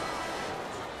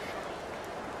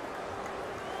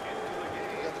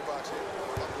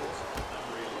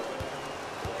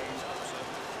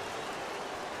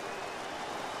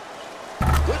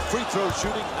 Good free throw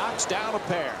shooting, knocks down a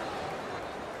pair.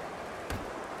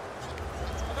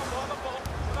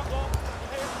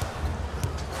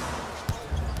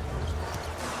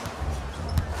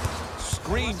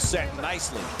 screen set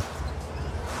nicely. Oh,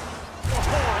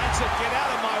 that's it. Get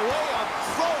out of my way. I'm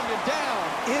throwing it down.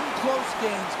 In close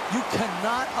games, you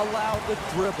cannot allow the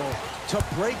dribble to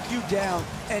break you down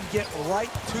and get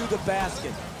right to the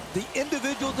basket. The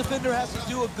individual defender has to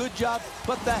do a good job,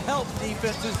 but the help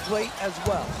defense is great as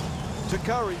well. To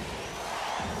Curry.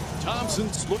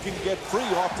 Thompson's looking to get free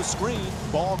off the screen.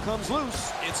 Ball comes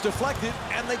loose. It's deflected,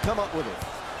 and they come up with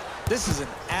it. This is an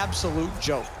absolute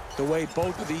joke, the way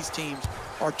both of these teams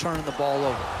are turning the ball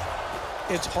over.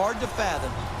 It's hard to fathom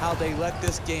how they let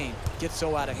this game get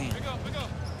so out of hand.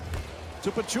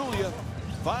 To Pachulia.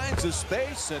 Finds a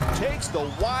space and takes the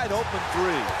wide open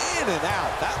three. In and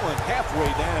out. That one halfway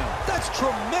down. That's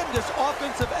tremendous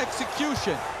offensive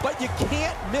execution, but you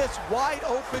can't miss wide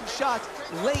open shots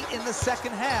late in the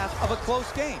second half of a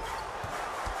close game.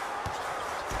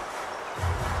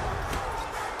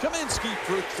 Kaminsky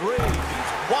for three.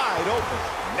 He's wide open.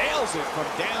 Nails it from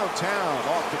downtown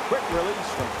off the quick release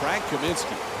from Frank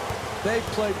Kaminsky. They've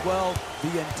played well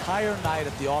the entire night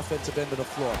at the offensive end of the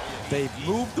floor. They've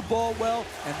moved the ball well,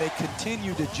 and they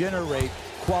continue to generate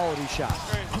quality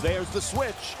shots. There's the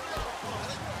switch.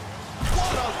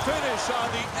 What a finish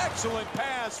on the excellent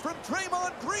pass from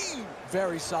Draymond Green.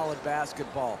 Very solid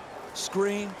basketball.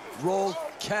 Screen, roll,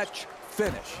 catch,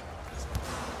 finish.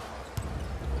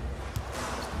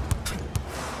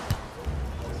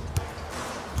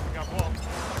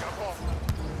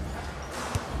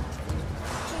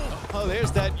 Oh,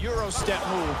 there's that Euro step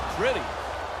move. Pretty.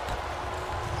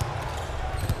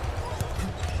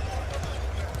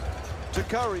 To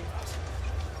Curry.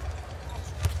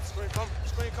 Screen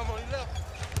come on the left.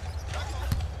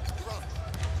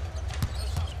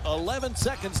 11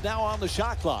 seconds now on the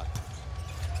shot clock.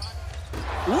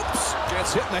 Oops.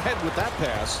 Gets hit in the head with that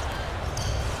pass.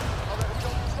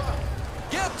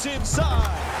 Gets inside.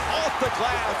 Off the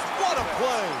glass. What a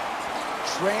play.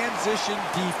 Transition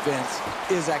defense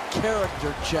is a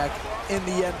character check in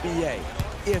the NBA.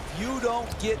 If you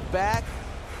don't get back,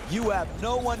 you have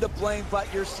no one to blame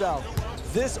but yourself.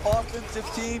 This offensive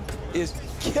team is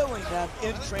killing them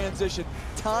in transition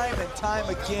time and time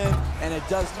again, and it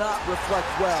does not reflect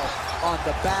well on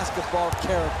the basketball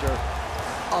character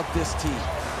of this team.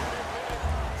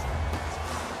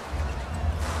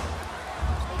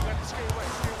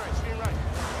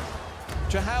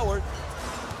 To Howard.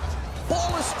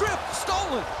 Ball is stripped,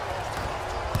 stolen.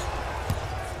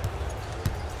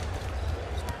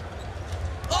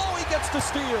 Oh, he gets the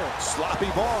steal. Sloppy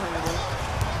ball handling.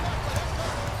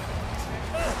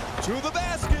 To the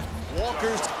basket.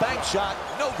 Walker's bank shot,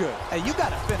 no good. Hey, you got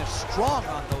to finish strong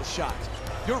on those shots.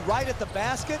 You're right at the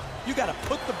basket. You got to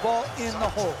put the ball in the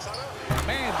hole.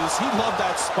 Man, does he love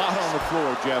that spot on the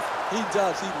floor, Jeff. He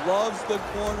does. He loves the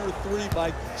corner three,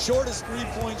 by shortest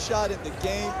three-point shot in the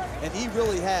game, and he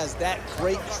really has that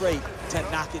great trait to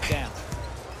knock it down.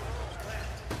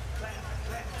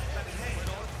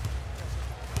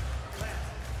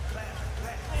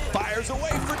 Fires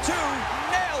away for two,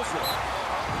 nails it.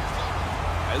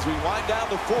 As we wind down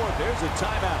the fourth, there's a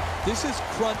timeout. This is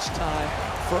crunch time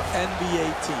for NBA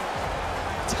team.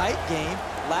 Tight game,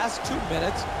 last 2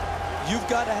 minutes. You've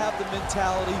got to have the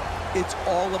mentality, it's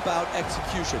all about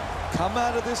execution. Come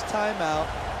out of this timeout,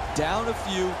 down a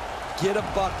few, get a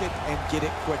bucket, and get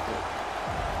it quickly.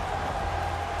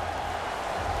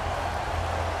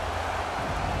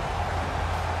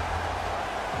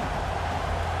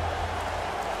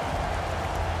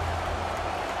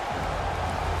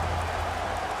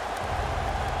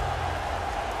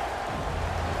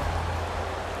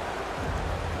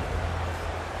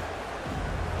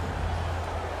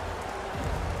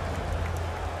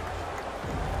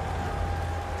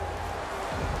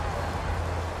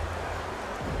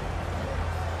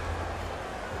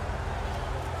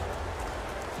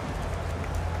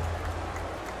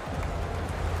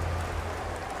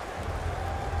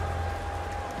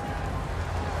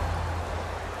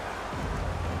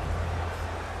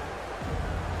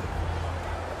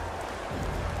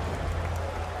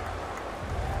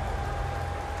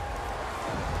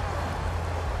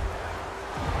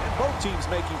 Both teams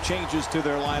making changes to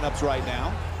their lineups right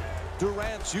now.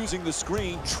 Durant's using the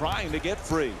screen, trying to get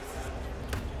free.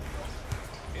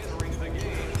 Entering the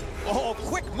game. Oh,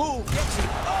 quick move. Gets it.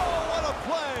 Oh, what a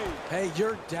play. Hey,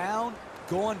 you're down,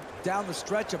 going down the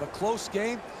stretch of a close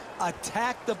game.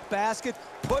 Attack the basket,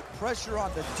 put pressure on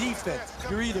the defense.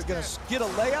 You're either going to get a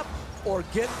layup or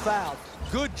get fouled.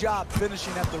 Good job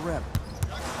finishing at the rim.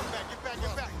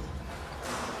 Get back.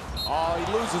 Oh,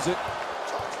 he loses it.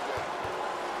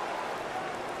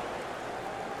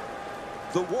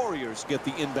 The Warriors get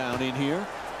the inbound in here.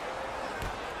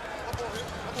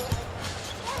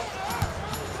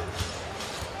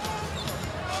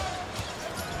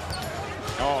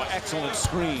 Oh, excellent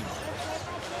screen.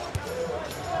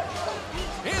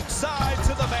 Inside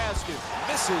to the basket.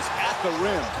 Misses at the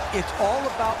rim. It's all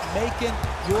about making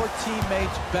your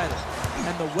teammates better.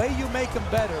 And the way you make them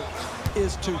better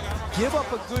is to give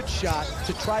up a good shot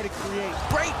to try to create.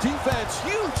 Great defense.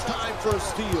 Huge time for a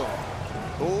steal.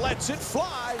 Lets it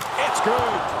fly. It's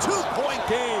good. 2-point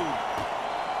game.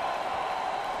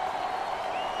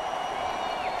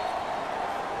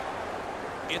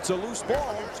 It's a loose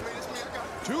ball.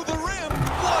 To the rim.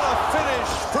 What a finish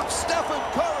from Stephen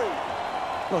Curry.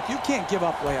 Look, you can't give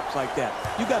up layups like that.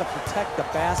 You got to protect the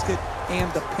basket and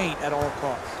the paint at all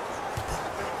costs.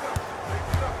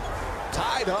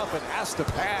 Tied up and has to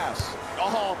pass.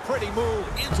 Oh, pretty move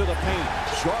into the paint.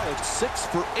 Charlotte 6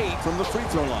 for 8 from the free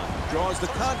throw line. Draws the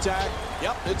contact.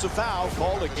 Yep, it's a foul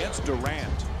called against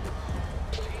Durant.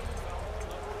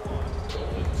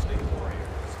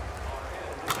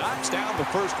 Knocks down the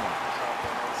first one.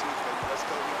 Let's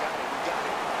go. We got it.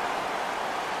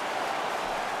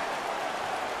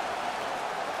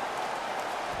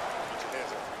 Put your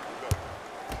hands up. Go.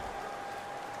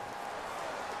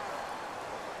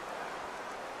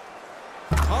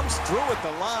 Comes through at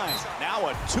the line. Now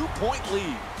a 2-point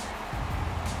lead.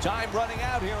 Time running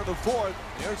out here in the fourth.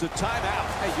 There's a timeout.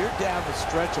 Hey, you're down the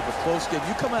stretch of a close game.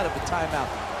 You come out of a timeout.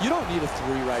 You don't need a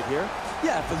three right here.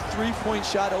 Yeah, if a three-point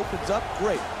shot opens up,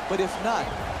 great. But if not,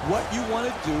 what you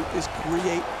want to do is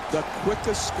create the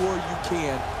quickest score you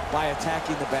can by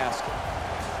attacking the basket.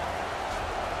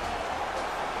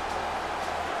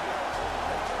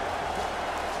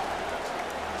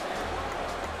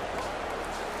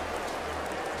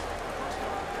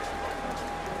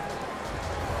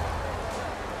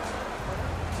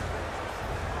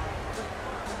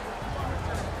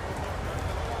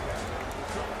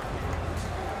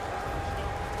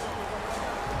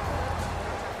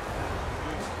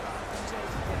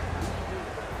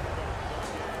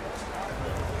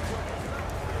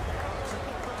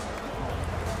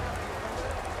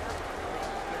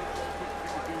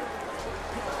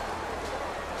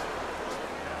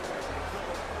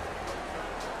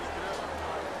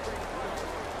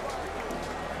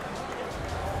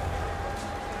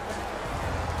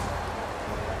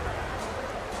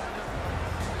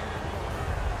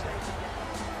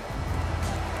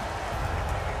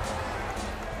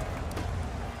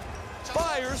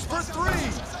 Fires for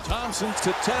three. Thompson's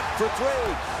to 10 for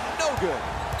three. No good.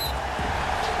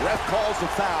 Ref calls the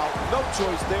foul. No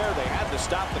choice there. They had to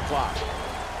stop the clock.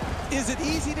 Is it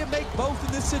easy to make both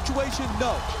in this situation?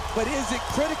 No. But is it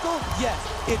critical? Yes.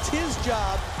 It's his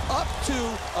job up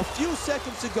to a few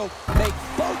seconds ago. Make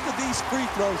both of these free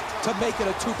throws to make it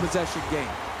a two-possession game.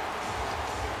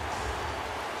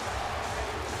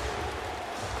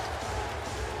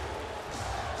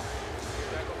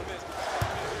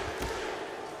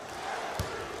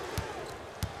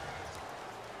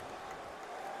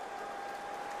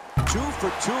 Two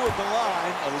for two at the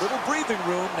line. A little breathing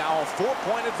room. Now a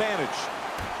 4-point advantage.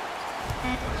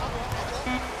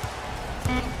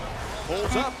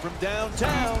 Pulls up from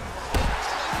downtown.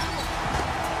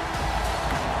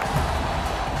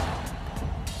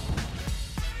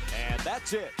 And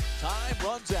that's it. Time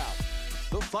runs out.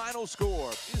 The final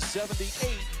score is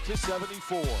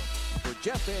 78-74. For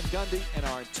Jeff Van Gundy and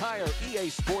our entire EA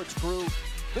Sports crew,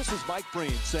 this is Mike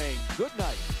Breen saying good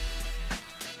night.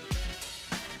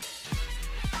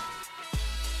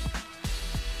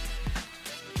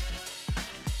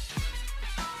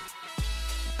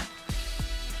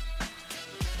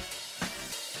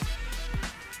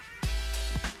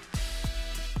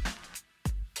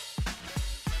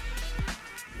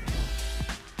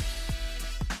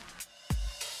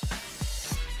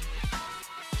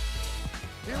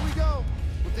 Here we go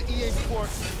with the EA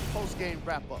Sports post-game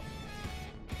wrap-up.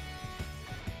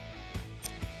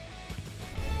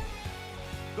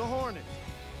 The Hornets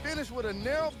finished with a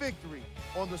narrow victory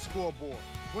on the scoreboard.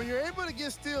 When you're able to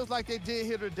get steals like they did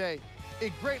here today,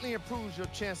 it greatly improves your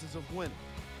chances of winning.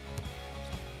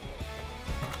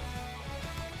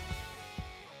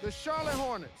 The Charlotte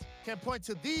Hornets can point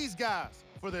to these guys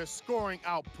for their scoring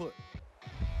output.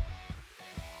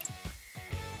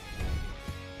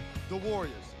 The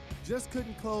Warriors just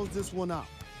couldn't close this one out.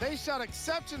 They shot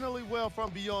exceptionally well from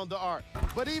beyond the arc,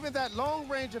 but even that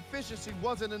long-range efficiency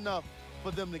wasn't enough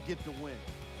for them to get the win.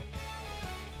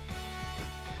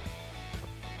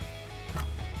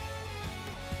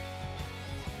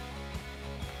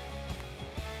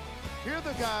 Here are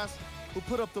the guys who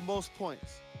put up the most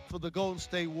points for the Golden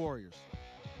State Warriors.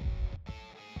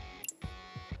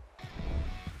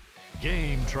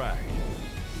 Game track.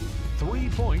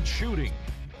 3-point shooting.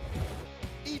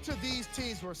 Each of these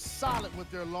teams were solid with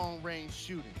their long-range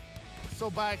shooting. So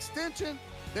by extension,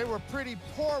 they were pretty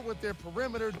poor with their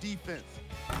perimeter defense.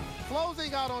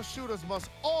 Closing out on shooters must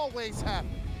always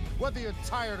happen, whether you're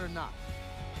tired or not.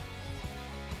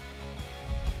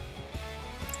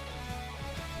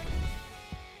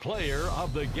 Player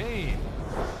of the game.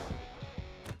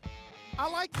 I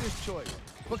like this choice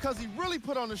because he really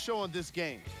put on the show in this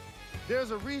game. There's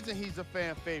a reason he's a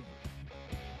fan favorite.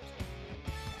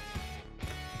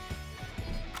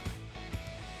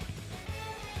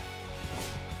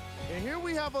 And here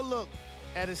we have a look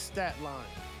at his stat line.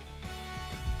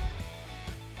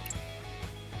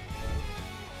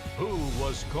 Who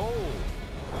was cold?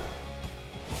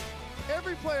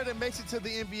 Every player that makes it to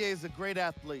the NBA is a great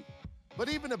athlete, but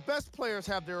even the best players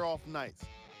have their off nights.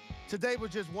 Today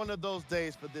was just one of those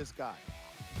days for this guy.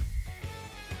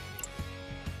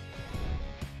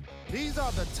 These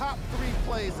are the top 3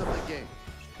 plays of the game.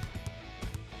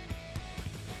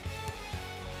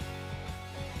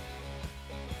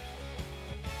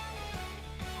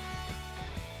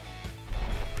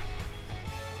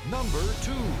 Number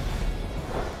 2.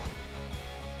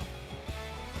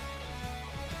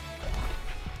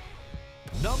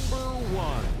 Number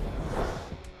 1.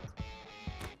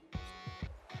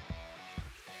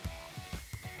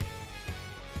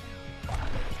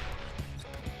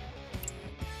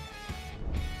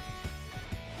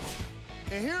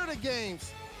 And here are the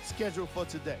games scheduled for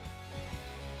today.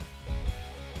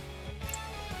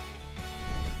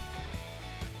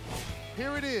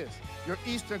 Here it is, your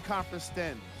Eastern Conference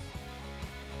standings.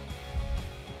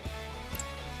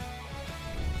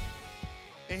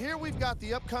 And here we've got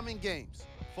the upcoming games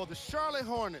for the Charlotte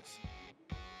Hornets.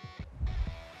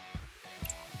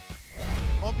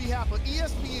 On behalf of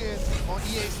ESPN on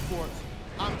EA Sports,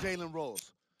 I'm Jalen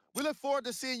Rose. We look forward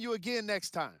to seeing you again next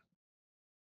time.